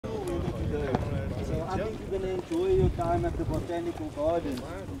going to enjoy your time at the botanical garden.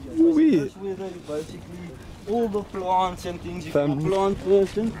 Oui. This weather is basically all the plants and things. If you're a plant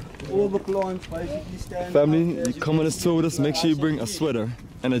person, all the plants basically stand. Family, you come on this tour with us, make sure you bring a sweater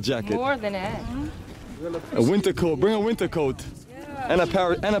and a jacket. More than that. A winter coat, bring a winter coat. And a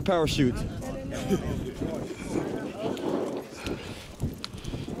parachute.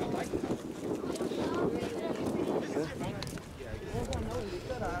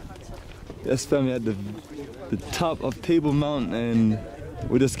 Yes, family, at the top of Table Mountain, and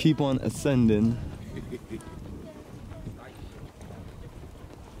we just keep on ascending.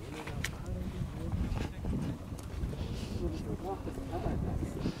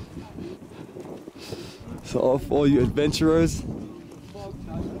 So for all you adventurers,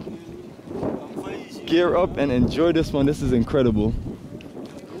 gear up and enjoy this one. This is incredible.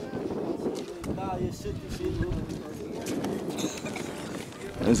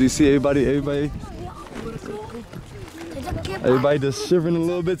 As you see, everybody just shivering a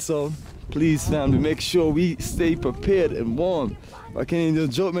little bit. So please, family, make sure we stay prepared and warm. I can't even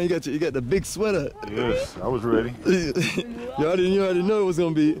joke, man. You got the big sweater. Yes, I was ready. you already know it was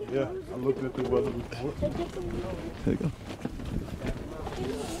gonna be. Yeah, I looked at the weather report. There you go.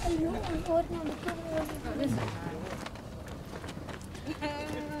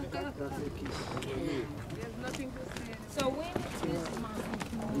 So when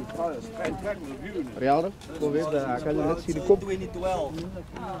Realder?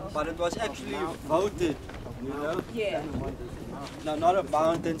 2012, but it was actually voted, you know? Yeah. No, not of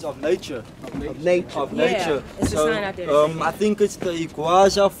mountains, of nature. Of nature. Of nature. It's a So, sign out there. I think it's the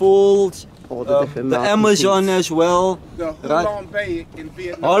Iguaza Falls, the Amazon as well. The Halong Bay in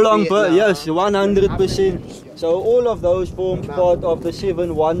Vietnam. Halong Bay, yes, 100%. So all of those form part of the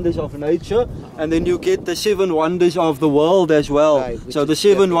 7 wonders of nature, and then you get the 7 wonders of the world as well. Right, so the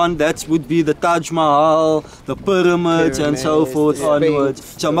 7 that would be the Taj Mahal, the pyramids, and so forth onwards.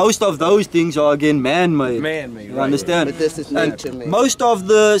 So most of those things are again man-made. Man-made, You understand? But this is nature-made. Most of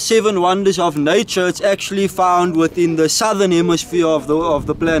the 7 wonders of nature, it's actually found within the southern hemisphere of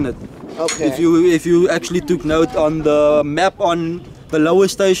the planet. Okay. If you actually took note on the map on the lower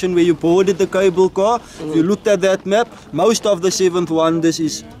station where you boarded the cable car, if you looked at that map, most of the 7th wonders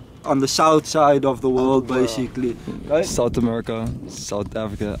is on the south side of the world, basically. Right? South America, South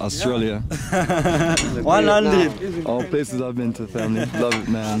Africa, Australia. 100. All places I've been to, family. Love it,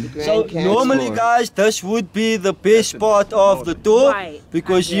 man. So normally, guys, this would be the best part of the tour, Right.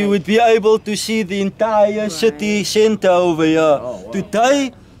 because you would be able to see the entire city center over here.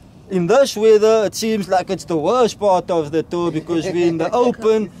 Today, in this weather, it seems like it's the worst part of the tour because we're in the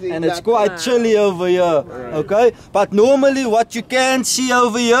open and it's quite chilly over here, okay? But normally what you can see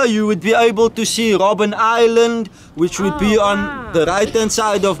over here, you would be able to see Robben Island, which would be on the right-hand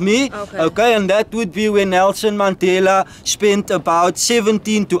side of me, okay? And that would be where Nelson Mandela spent about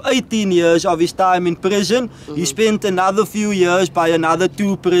 17 to 18 years of his time in prison. He spent another few years by another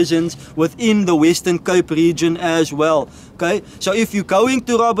 2 prisons within the Western Cape region as well. Okay, so if you're going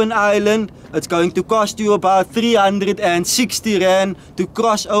to Robben Island, it's going to cost you about 360 Rand to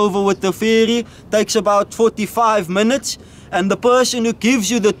cross over with the ferry. Takes about 45 minutes. And the person who gives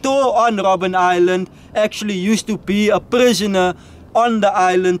you the tour on Robben Island actually used to be a prisoner on the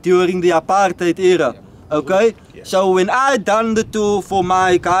island during the apartheid era. Okay, so when I done the tour for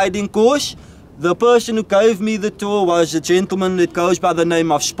my guiding course, the person who gave me the tour was a gentleman that goes by the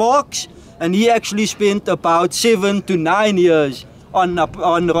name of Sparks. And he actually spent about 7 to 9 years on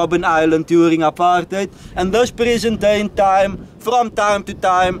Robben Island during apartheid. And this present day in time, from time to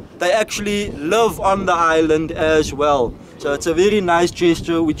time, they actually live on the island as well. So it's a very nice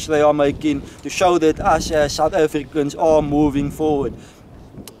gesture which they are making to show that us as South Africans are moving forward.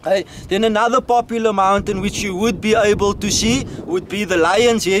 Okay. Then another popular mountain which you would be able to see would be the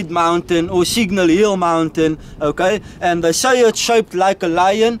Lion's Head Mountain or Signal Hill Mountain, okay? And they say it's shaped like a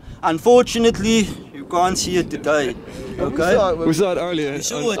lion. Unfortunately, you can't see it today, okay? We saw it earlier. You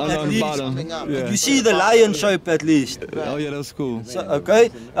saw it on at the least. bottom. Yeah. You see the lion shape at least. Oh yeah, that's cool. So, okay,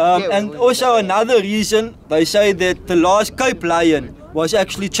 and also another reason, they say that the last Cape lion was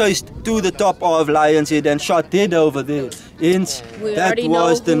actually chased to the top of Lion's Head and shot dead over there. Hence, that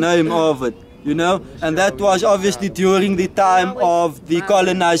was the name of it, you know. And that was obviously during the time of the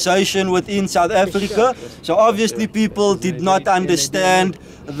colonization within South Africa. So obviously people did not understand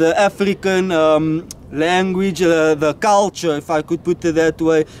the African language, the culture, if I could put it that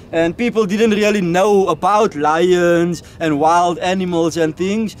way, and people didn't really know about lions and wild animals and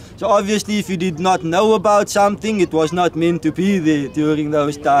things. So obviously if you did not know about something, it was not meant to be there during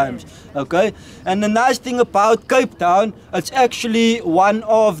those times, okay? And the nice thing about Cape Town, it's actually one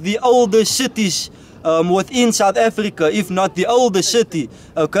of the oldest cities within South Africa, if not the oldest city,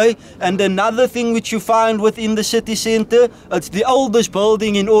 okay? And another thing which you find within the city center, it's the oldest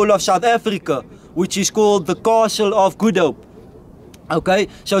building in all of South Africa, which is called the Castle of Good Hope, okay?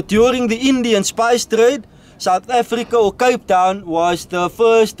 So during the Indian spice trade, South Africa or Cape Town was the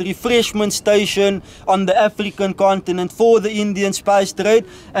first refreshment station on the African continent for the Indian spice trade,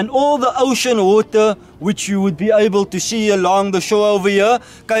 and all the ocean water which you would be able to see along the shore over here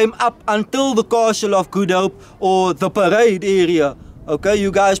came up until the Castle of Good Hope or the parade area. Okay,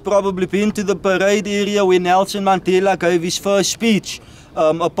 you guys probably been to the parade area where Nelson Mandela gave his first speech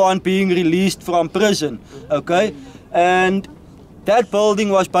upon being released from prison. Okay, and that building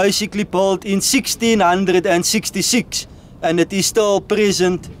was basically built in 1666, and it is still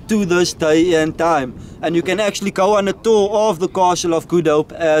present to this day and time. And you can actually go on a tour of the Castle of Good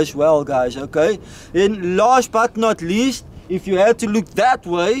Hope as well, guys, okay? And last but not least, if you had to look that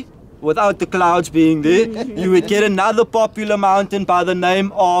way, without the clouds being there, you would get another popular mountain by the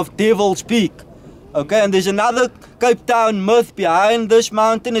name of Devil's Peak. Okay, and there's another Cape Town myth behind this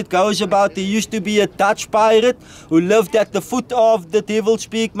mountain. It goes about there used to be a Dutch pirate who lived at the foot of the Devil's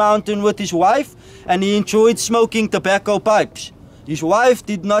Peak mountain with his wife, and he enjoyed smoking tobacco pipes. His wife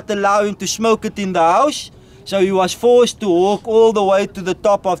did not allow him to smoke it in the house, so he was forced to walk all the way to the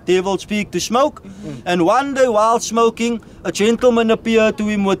top of Devil's Peak to smoke. And one day while smoking, a gentleman appeared to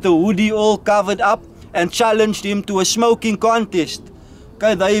him with a hoodie all covered up and challenged him to a smoking contest.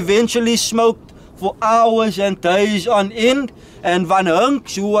 Okay, they eventually smoked for hours and days on end, and Van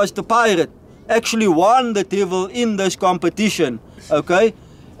Hunks, who was the pirate, actually won the devil in this competition. Okay,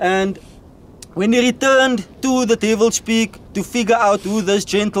 and when he returned to the Devil's Peak to figure out who this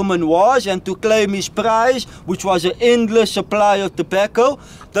gentleman was and to claim his prize, which was an endless supply of tobacco,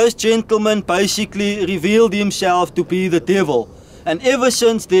 this gentleman basically revealed himself to be the devil. And ever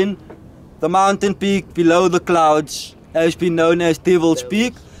since then, the mountain peak below the clouds has been known as Devil's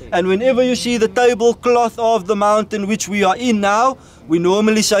Peak. And whenever you see the tablecloth of the mountain which we are in now, we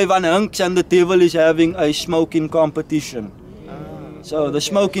normally say Van Hunks and the devil is having a smoking competition. So the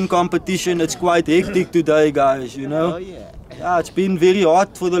smoking competition, it's quite hectic today, guys, you know. Yeah, it's been very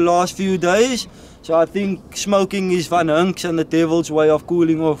hot for the last few days. So I think smoking is Van Hunks and the devil's way of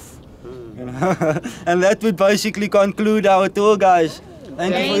cooling off. You know? And that would basically conclude our tour, guys.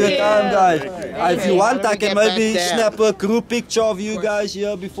 Thank you for your time, guys. If you want, I can maybe snap a group picture of you guys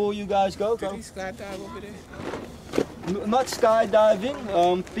here before you guys go. Did he skydive over there? Not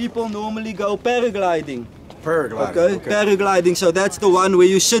skydiving. People normally go paragliding. Paragliding. Okay, paragliding. So that's the one where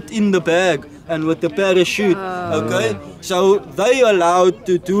you sit in the bag and with the parachute. Okay, so they allowed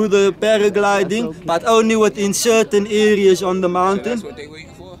to do the paragliding, but only within certain areas on the mountain. That's what they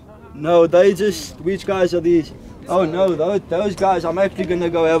waiting for? No, they just. Which guys are these? Oh no, those guys, I'm actually gonna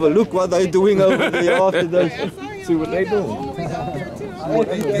go have a look what they're doing over there after this. See what they doing.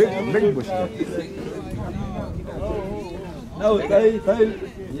 Big bush there. No, they,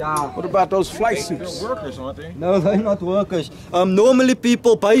 yeah. What about those flight suits? Workers, aren't they? No, they're not workers. Normally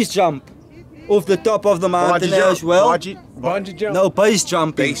people base jump off the top of the mountain as well. Bungee jump? No, base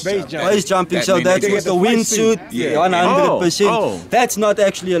jumping. Base jumping, That so means that's they with get the the flight wingsuit, suit. 100%. Oh. That's not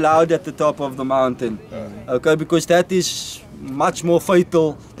actually allowed at the top of the mountain. Okay, because that is much more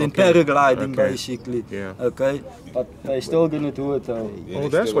fatal than paragliding, basically. Yeah. Okay, but they're still gonna do it though. Oh,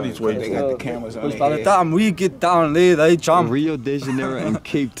 that's what he's waiting They for. got the cameras on Because their by the head. time we get down there, they jump. Rio de Janeiro and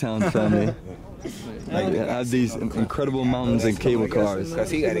Cape Town, family. They have these incredible mountains and cable cars. Because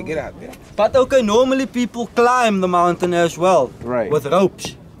he got to get out there. But okay, normally people climb the mountain as well, Right. with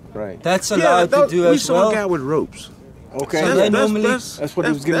ropes. Right. That's allowed to do we as saw a guy well. with ropes. Okay. So they normally, That's what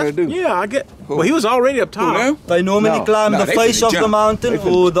he was getting ready to do. Yeah, I get. Well, he was already up top. Who, they normally No. climb No, the they face finna of the jump. mountain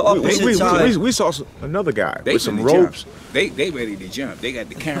or the opposite side. We saw another guy They with some finna ropes. jump. They ready to jump. They got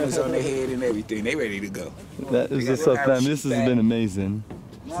the cameras on their head and everything. They ready to go. That is what's up, family. This has been amazing.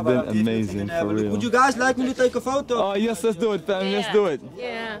 It's been amazing, for real. Would you guys like me to take a photo? Oh, yes, let's do it, family. Let's do it.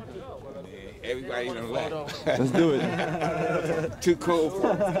 Yeah. Everybody don't laugh. Let's do it. Too cold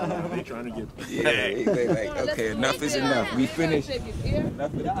for They trying to get. Yeah, they like, okay, enough is enough. We finished.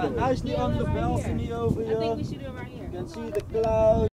 Nicely on the balcony over here. I think we should do it right here. You can see the clouds.